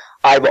stuff.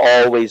 I've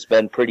always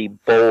been pretty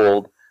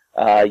bold.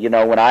 You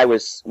know, when I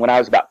was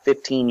about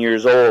 15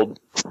 years old,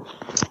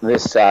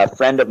 this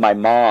friend of my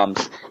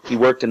mom's, he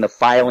worked in the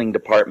filing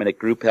department at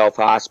Group Health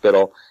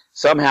Hospital.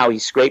 Somehow he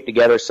scraped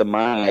together some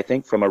money, I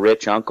think from a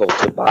rich uncle,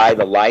 to buy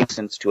the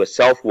license to a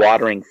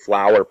self-watering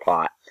flower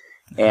pot.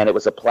 And it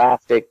was a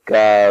plastic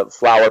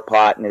flower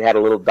pot, and it had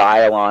a little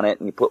dial on it,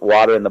 and you put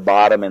water in the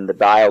bottom, and the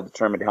dial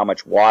determined how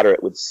much water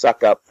it would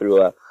suck up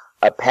through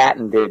a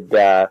patented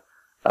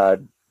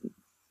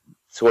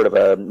sort of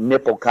a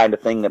nipple kind of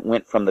thing that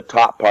went from the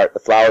top part, the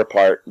flower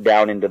part,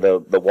 down into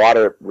the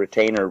water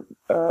retainer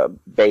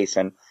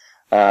basin,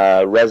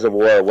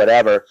 reservoir, or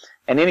whatever.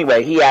 And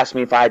anyway, he asked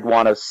me if I'd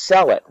want to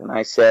sell it, and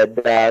I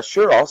said,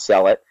 sure, I'll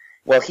sell it.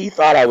 Well, he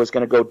thought I was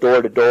going to go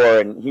door to door,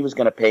 and he was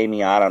going to pay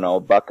me, I don't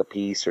know, $1 a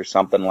piece or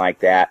something like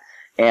that.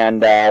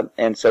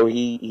 And so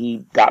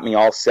he got me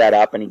all set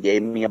up, and he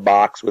gave me a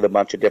box with a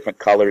bunch of different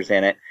colors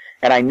in it.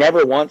 And I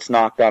never once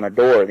knocked on a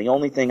door. The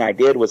only thing I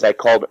did was I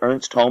called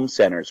Ernst Home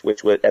Centers,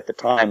 which at the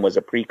time was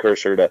a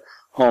precursor to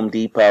Home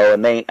Depot,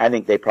 and I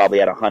think they probably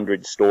had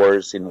 100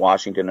 stores in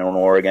Washington and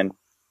Oregon.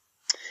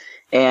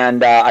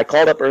 And I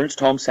called up Ernst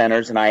Home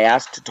Centers, and I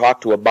asked to talk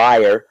to a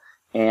buyer.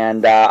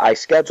 And I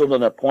scheduled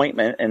an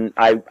appointment, and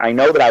I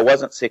know that I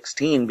wasn't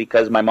 16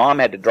 because my mom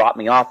had to drop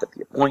me off at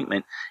the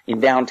appointment in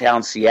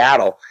downtown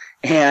Seattle.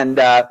 And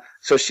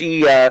so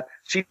she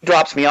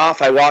drops me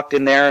off. I walked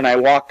in there, and I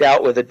walked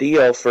out with a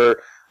deal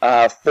for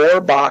 4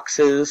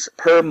 boxes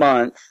per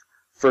month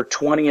for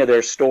 20 of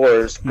their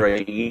stores for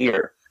a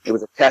year. It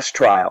was a test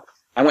trial.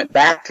 I went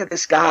back to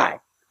this guy,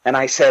 and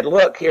I said,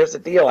 look, here's the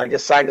deal. I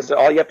just signed this.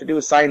 All you have to do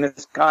is sign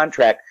this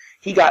contract.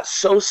 He got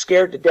so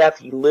scared to death,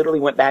 he literally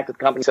went back to the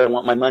company and said, I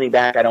want my money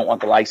back. I don't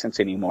want the license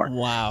anymore.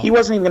 Wow. He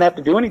wasn't even going to have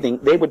to do anything.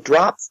 They would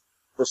drop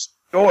the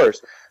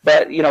stores.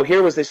 But, you know,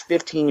 here was this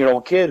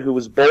 15-year-old kid who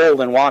was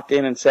bold and walked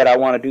in and said, I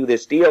want to do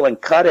this deal,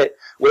 and cut it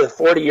with a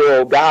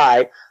 40-year-old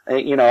guy.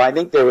 You know, I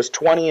think there was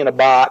 20 in a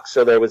box,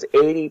 so there was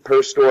 80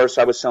 per store,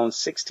 so I was selling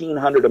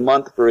 $1,600 a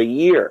month for a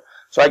year.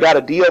 So I got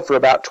a deal for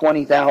about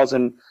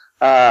 20,000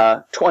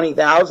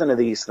 of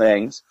these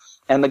things.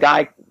 And the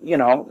guy, you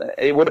know,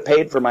 it would have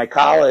paid for my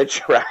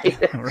college,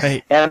 right?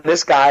 Right. And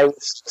this guy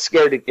was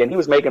scared, and he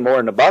was making more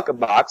than $1 a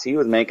box. He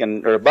was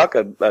making, or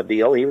 $1 a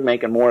deal. He was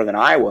making more than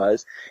I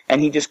was, and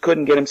he just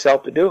couldn't get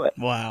himself to do it.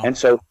 Wow. And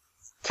so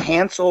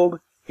canceled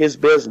his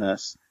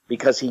business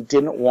because he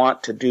didn't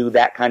want to do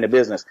that kind of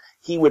business.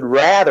 He would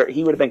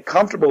have been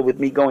comfortable with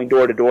me going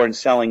door to door and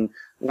selling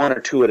 1 or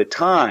 2 at a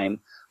time,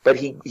 but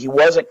he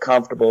wasn't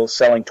comfortable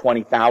selling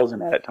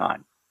 20,000 at a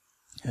time.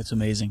 That's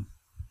amazing.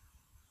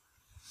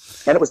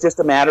 And it was just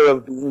a matter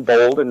of being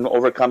bold and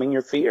overcoming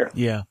your fear.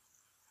 Yeah.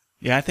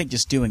 Yeah, I think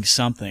just doing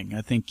something.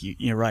 I think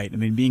you're right. I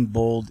mean, being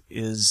bold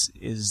is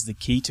the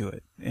key to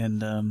it.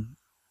 And,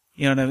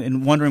 you know,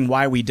 and wondering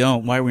why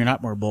why we're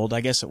not more bold.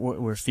 I guess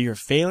we're fear of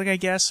failing, I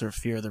guess, or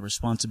fear of the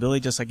responsibility,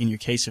 just like in your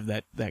case of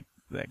that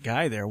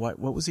guy there. What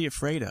was he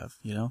afraid of,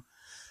 you know?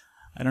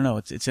 I don't know.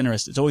 It's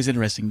interesting. It's always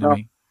interesting to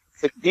me.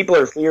 People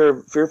are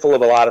fearful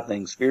of a lot of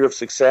things: fear of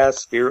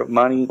success, fear of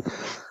money,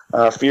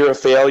 fear of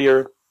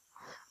failure,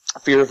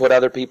 fear of what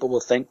other people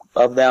will think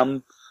of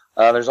them.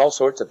 There's all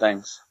sorts of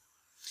things.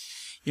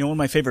 You know, one of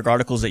my favorite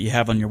articles that you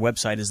have on your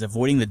website is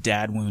Avoiding the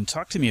Dad Wound.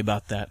 Talk to me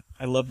about that.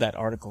 I love that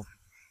article.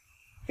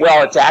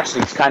 Well,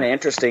 it's kind of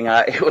interesting.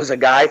 It was a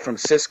guy from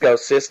Cisco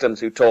Systems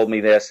who told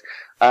me this.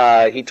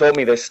 He told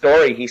me this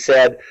story. He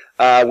said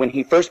when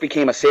he first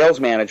became a sales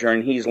manager,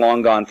 and he's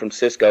long gone from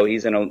Cisco,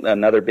 he's in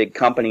another big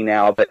company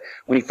now, but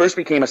when he first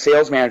became a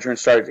sales manager and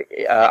started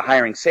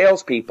hiring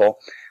salespeople,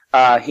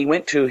 he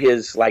went to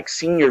his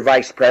senior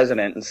vice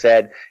president and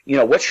said,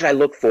 what should I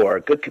look for?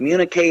 Good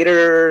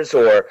communicators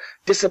or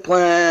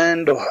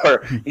disciplined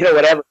or,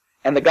 whatever.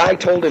 And the guy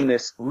told him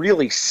this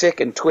really sick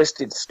and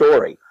twisted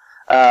story.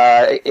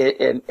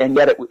 And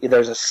yet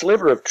there's a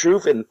sliver of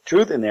truth in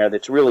there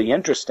that's really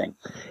interesting.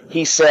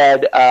 He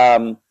said,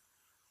 no.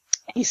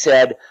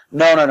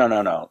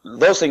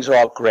 Those things are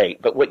all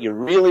great, but what you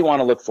really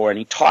want to look for, and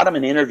he taught him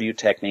an interview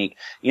technique.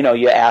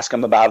 You ask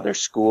them about their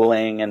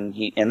schooling, and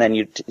then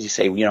you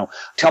say,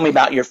 tell me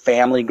about your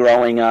family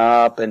growing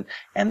up, and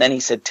then he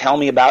said, tell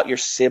me about your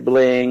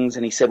siblings,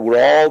 and he said,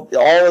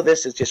 all of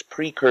this is just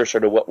precursor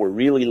to what we're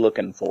really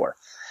looking for.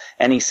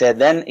 And he said,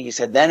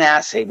 then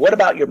ask, say, what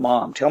about your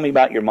mom? Tell me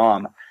about your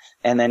mom.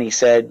 And then he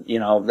said,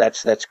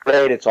 that's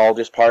great. It's all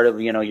just part of,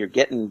 you're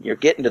getting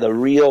to the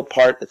real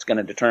part that's going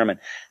to determine.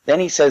 Then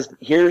he says,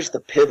 here's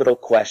the pivotal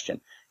question.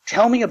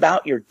 Tell me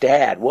about your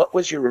dad. What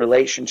was your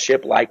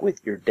relationship like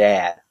with your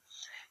dad?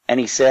 And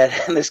he said,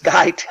 and this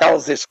guy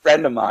tells this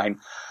friend of mine,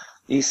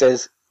 he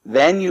says,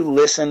 then you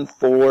listen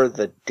for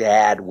the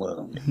dad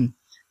wound. Mm-hmm.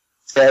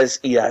 Says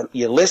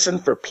you listen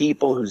for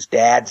people whose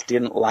dads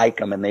didn't like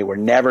them and they were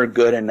never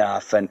good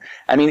enough. And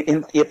I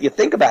mean, if you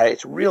think about it,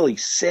 it's really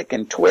sick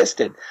and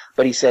twisted.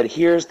 But he said,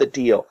 here's the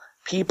deal.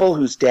 People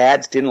whose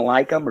dads didn't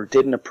like them or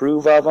didn't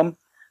approve of them,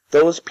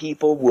 those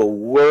people will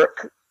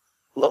work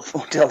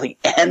till the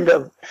end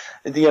of,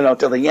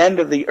 till the end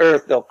of the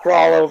earth. They'll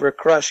crawl over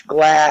crushed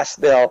glass.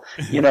 They'll,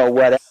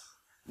 whatever.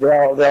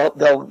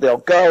 They'll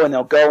go and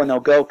they'll go and they'll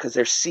go because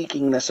they're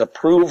seeking this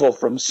approval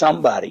from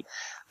somebody.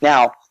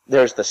 Now,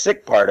 there's the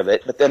sick part of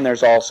it, but then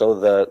there's also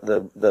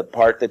the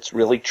part that's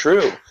really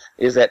true,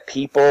 is that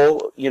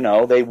people,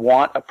 they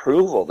want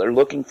approval. They're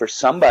looking for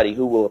somebody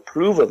who will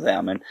approve of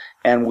them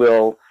and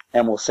will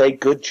say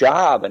good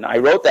job. And I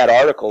wrote that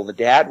article, The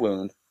Dad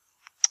Wound,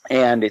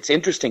 and it's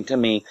interesting to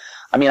me.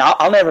 I mean,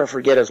 I'll never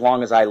forget as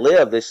long as I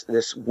live.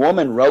 This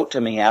woman wrote to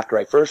me after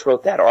I first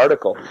wrote that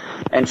article,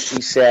 and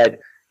she said,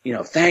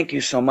 thank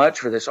you so much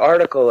for this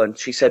article. And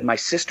she said, my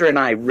sister and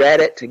I read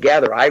it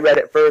together. I read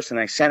it first and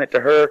I sent it to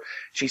her.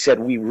 She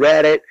said, we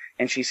read it.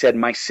 And she said,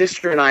 my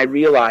sister and I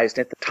realized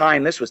at the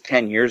time, this was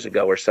 10 years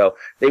ago or so,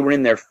 they were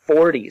in their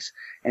 40s.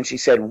 And she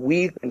said,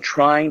 we've been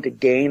trying to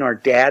gain our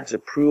dad's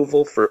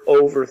approval for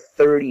over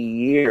 30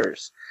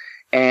 years.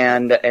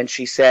 And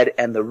she said,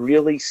 and the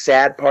really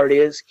sad part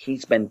is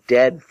he's been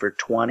dead for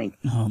 20.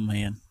 Oh,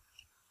 man.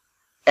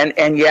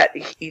 And yet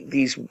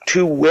these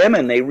two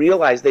women, they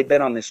realized they've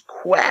been on this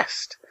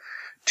quest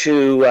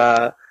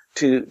to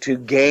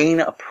gain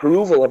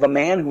approval of a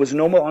man who was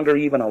no longer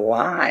even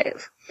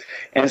alive.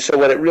 And so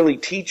what it really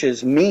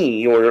teaches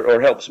me,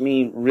 or helps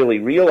me really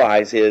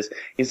realize, is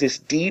this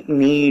deep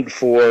need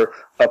for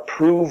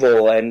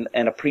approval and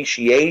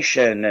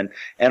appreciation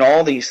and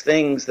all these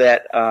things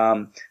that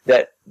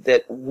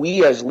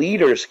we as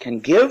leaders can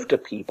give to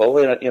people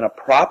in a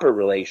proper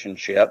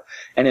relationship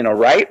and in a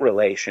right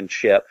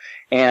relationship,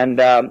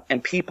 and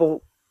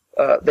people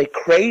they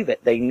crave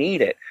it, they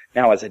need it.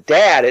 Now, as a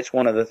dad, it's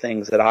one of the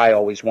things that I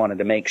always wanted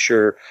to make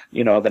sure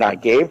that I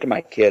gave to my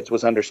kids,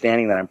 was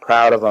understanding that I'm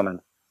proud of them. And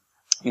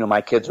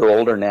my kids are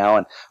older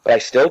now, but I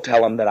still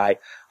tell them that I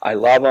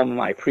love them,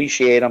 I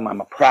appreciate them,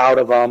 I'm proud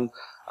of them.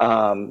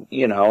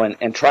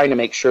 And trying to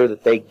make sure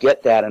that they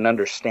get that and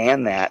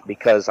understand that,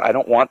 because I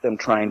don't want them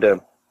trying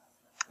to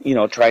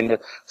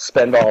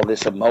spend all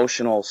this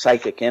emotional,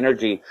 psychic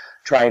energy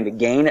trying to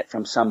gain it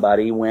from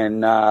somebody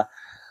when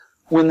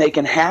they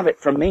can have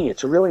it from me.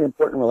 It's a really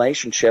important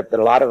relationship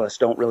that a lot of us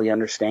don't really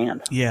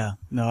understand. Yeah,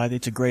 no,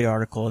 it's a great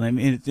article, and I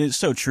mean it's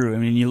so true. I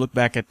mean, you look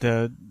back at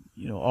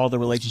all the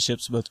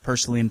relationships, both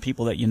personally and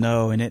people that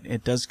and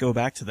it does go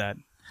back to that.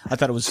 I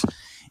thought it was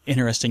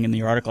interesting in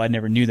the article. I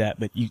never knew that,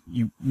 but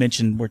you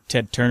mentioned where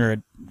Ted Turner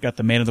had got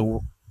the Man of the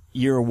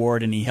Year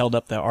award, and he held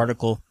up the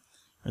article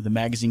or the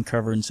magazine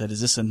cover and said,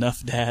 "Is this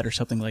enough, Dad?" or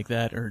something like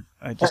that. Or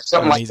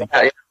something amazing.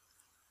 Like that. Yeah.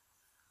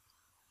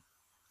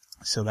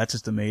 So that's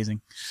just amazing.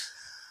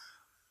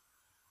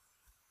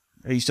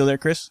 Are you still there,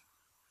 Chris?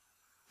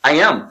 I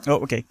am.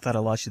 Oh, okay. Thought I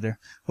lost you there.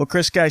 Well,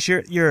 Chris, guys,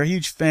 you're a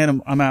huge fan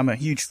of. I'm a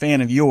huge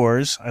fan of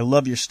yours. I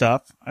love your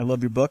stuff. I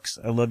love your books.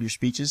 I love your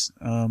speeches.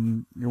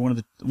 You're one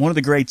of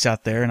the greats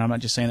out there, and I'm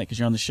not just saying that because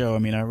you're on the show. I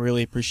mean, I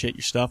really appreciate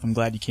your stuff. I'm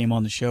glad you came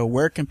on the show.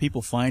 Where can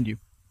people find you?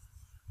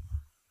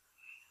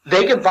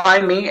 They can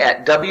find me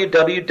at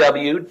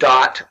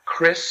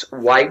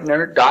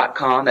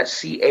www.chriswidener.com.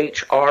 That's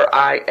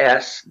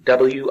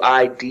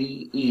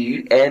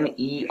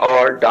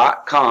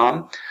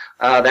ChrisWidener.com.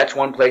 That's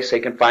one place they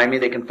can find me.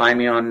 They can find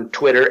me on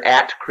Twitter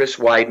at Chris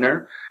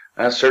Widener.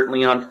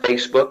 Certainly on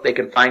Facebook, they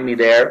can find me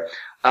there.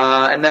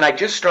 And then I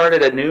just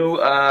started a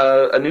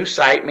new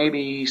site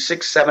maybe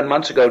 6-7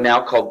 months ago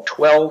now called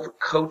 12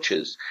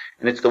 Coaches.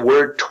 And it's the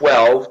word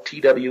 12,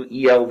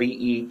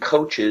 TWELVE,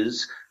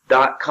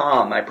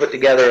 coaches.com. I put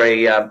together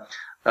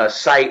a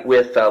site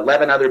with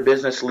 11 other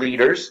business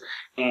leaders,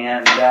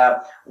 and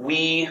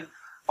we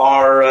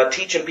are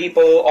teaching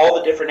people all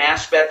the different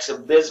aspects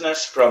of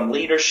business, from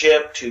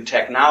leadership to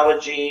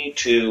technology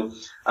to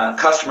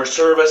customer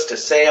service to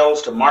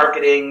sales to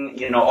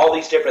marketing, all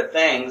these different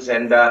things.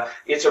 And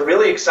it's a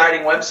really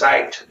exciting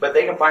website, but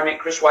they can find me at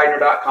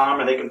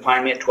chriswidener.com, or they can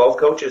find me at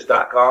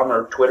 12coaches.com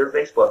or Twitter,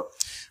 Facebook.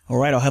 All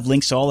right, I'll have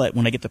links to all that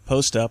when I get the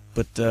post up,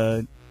 but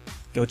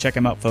go check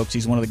him out, folks.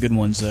 He's one of the good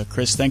ones.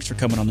 Chris, thanks for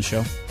coming on the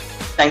show.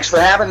 Thanks for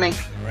having me.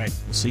 All right,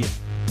 we'll see you.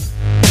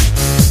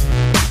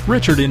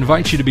 Richard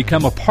invites you to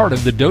become a part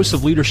of the Dose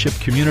of Leadership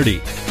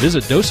community.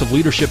 Visit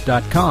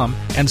doseofleadership.com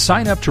and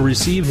sign up to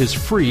receive his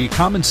free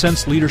Common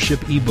Sense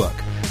Leadership ebook,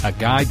 a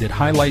guide that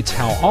highlights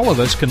how all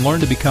of us can learn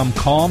to become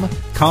calm,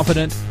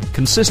 confident,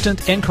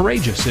 consistent, and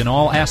courageous in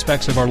all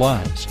aspects of our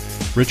lives.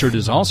 Richard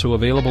is also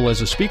available as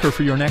a speaker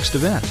for your next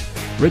event.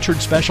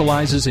 Richard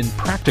specializes in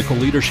practical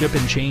leadership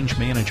and change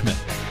management.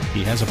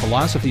 He has a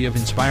philosophy of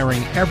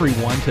inspiring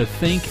everyone to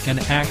think and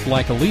act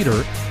like a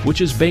leader, which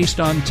is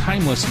based on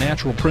timeless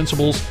natural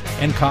principles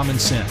and common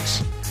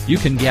sense. You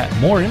can get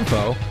more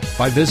info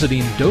by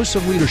visiting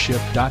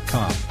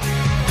doseofleadership.com.